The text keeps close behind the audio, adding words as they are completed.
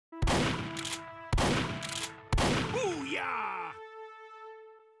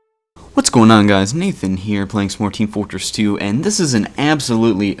What's going on, guys? Nathan here, playing some more Team Fortress 2, and this is an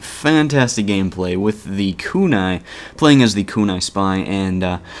absolutely fantastic gameplay with the Kunai, playing as the Kunai spy, and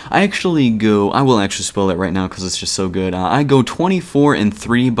I will actually spoil it right now because it's just so good. I go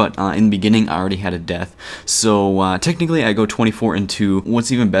 24-3, but in the beginning I already had a death, so technically I go 24-2.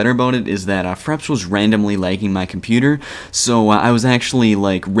 What's even better about it is that Fraps was randomly lagging my computer, so I was actually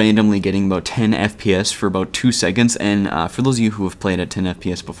like randomly getting about 10 FPS for about 2 seconds, and for those of you who have played at 10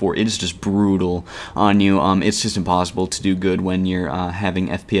 FPS before, it is just brutal on you. It's just impossible to do good when you're having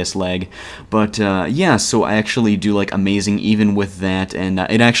FPS lag. But yeah, so I actually do like amazing even with that, and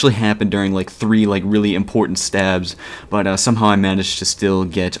it actually happened during like 3 like really important stabs, but somehow I managed to still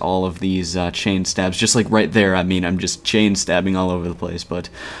get all of these chain stabs, just like right there. I mean, I'm just chain stabbing all over the place. But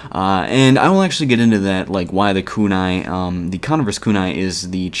and I will actually get into that, like why the Kunai, the Conniver's Kunai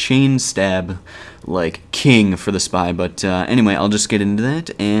is the chain stab like king for the spy. But anyway, I'll just get into that,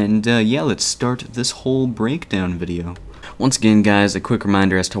 and yeah, let's start this whole breakdown video. Once again, guys, a quick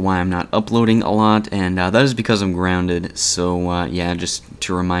reminder as to why I'm not uploading a lot, and that is because I'm grounded. So yeah, just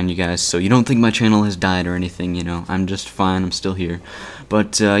to remind you guys, so you don't think my channel has died or anything, you know, I'm just fine, I'm still here.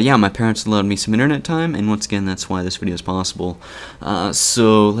 But yeah, my parents allowed me some internet time, and once again, that's why this video is possible.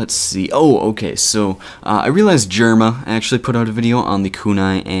 So let's see. Oh, okay. So I realized Jerma actually put out a video on the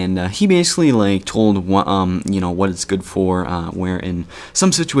Kunai, and he basically like told what you know, what it's good for, where in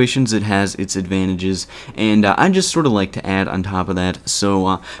some situations it has its advantages, and I just sort of like to add on top of that.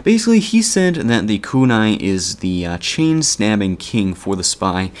 So basically, he said that the Kunai is the chain stabbing king for the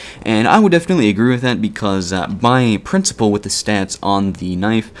spy, and I would definitely agree with that because by principle with the stats on the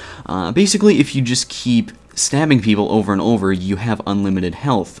knife, basically if you just keep stabbing people over and over, you have unlimited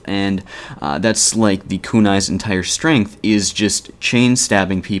health, and that's like the Kunai's entire strength is just chain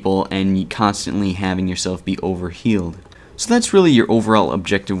stabbing people and constantly having yourself be overhealed. So that's really your overall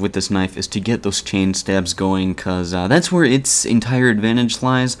objective with this knife, is to get those chain stabs going, because that's where its entire advantage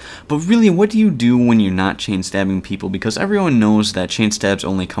lies. But really, what do you do when you're not chain stabbing people? Because everyone knows that chain stabs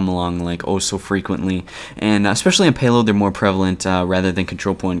only come along like oh so frequently, and especially in payload they're more prevalent rather than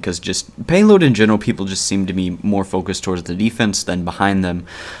control point, because just payload in general, people just seem to be more focused towards the defense than behind them.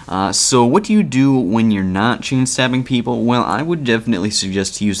 So what do you do when you're not chain stabbing people? Well, I would definitely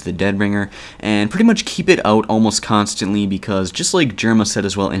suggest to use the Dead Ringer and pretty much keep it out almost constantly, because just like Jerma said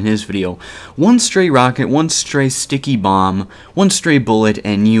as well in his video, one stray rocket, one stray sticky bomb, one stray bullet,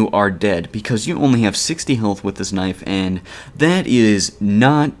 and you are dead, because you only have 60 health with this knife, and that is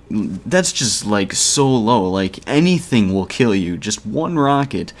not, that's just like so low. Like anything will kill you, just one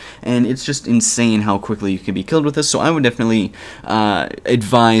rocket, and it's just insane how quickly you can be killed with this. So I would definitely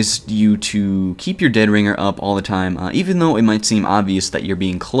advise you to keep your Dead Ringer up all the time, even though it might seem obvious that you're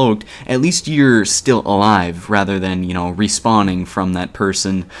being cloaked. At least you're still alive, rather than, you know, respawning from that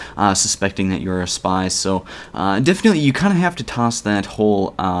person suspecting that you're a spy. So definitely you kind of have to toss that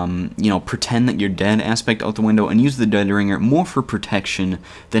whole you know, pretend that you're dead aspect out the window and use the Dead Ringer more for protection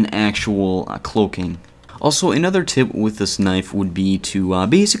than actual cloaking. Also, another tip with this knife would be to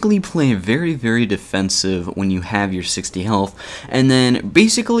basically play very, very defensive when you have your 60 health, and then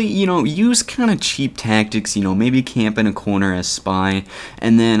basically, you know, use kind of cheap tactics, you know, maybe camp in a corner as spy,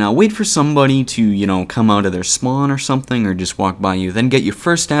 and then wait for somebody to, you know, come out of their spawn or something, or just walk by you, then get your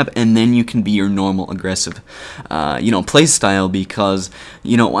first stab, and then you can be your normal aggressive, you know, play style, because,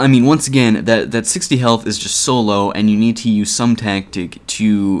 you know, I mean, once again, that 60 health is just so low, and you need to use some tactic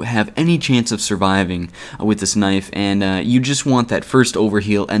to have any chance of surviving with this knife, and you just want that first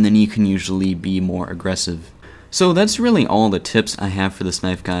overheal, and then you can usually be more aggressive. So that's really all the tips I have for this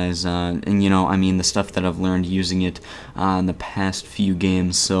knife, guys, and you know, I mean, the stuff that I've learned using it in the past few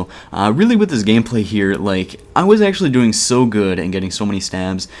games. So really with this gameplay here, like, I was actually doing so good and getting so many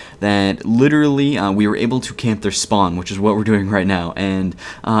stabs that literally we were able to camp their spawn, which is what we're doing right now, and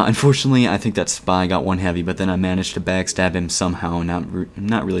unfortunately I think that spy got one heavy, but then I managed to backstab him somehow.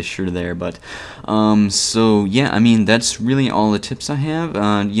 Not really sure there, but so yeah, I mean, that's really all the tips I have.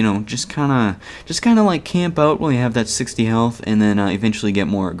 You know, just kind of like camp out while you have that 60 health, and then eventually get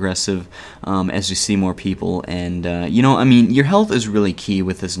more aggressive as you see more people. And you know, I mean, your health is really key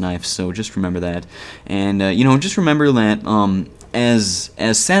with this knife, so just remember that. And you know, just remember that as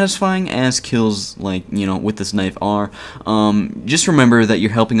satisfying as kills, like, you know, with this knife are, just remember that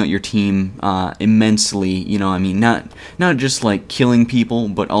you're helping out your team immensely. You know, I mean, not just like killing people,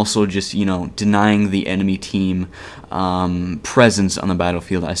 but also just, you know, denying the enemy team presence on the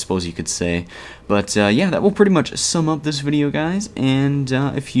battlefield, I suppose you could say. But yeah, that will pretty much sum up this video, guys, and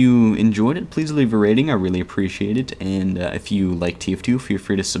if you enjoyed it, please leave a rating. I really appreciate it. And if you like TF2, feel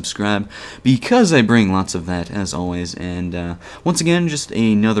free to subscribe, because I bring lots of that, as always. And once again, just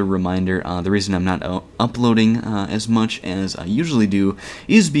another reminder, the reason I'm not uploading as much as I usually do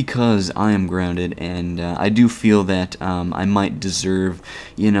is because I am grounded, and I do feel that I might deserve,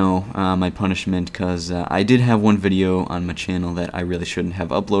 you know, my punishment, because I did have one video on my channel that I really shouldn't have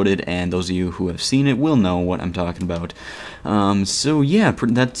uploaded, and those of you who have seen it will know what I'm talking about. So yeah,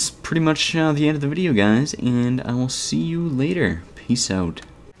 that's pretty much the end of the video, guys, and I will see you later. Peace out.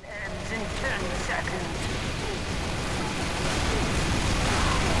 Ends in 10 seconds.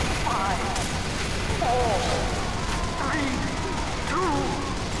 5, 4, 3, 2,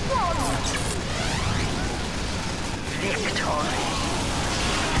 1. Victory.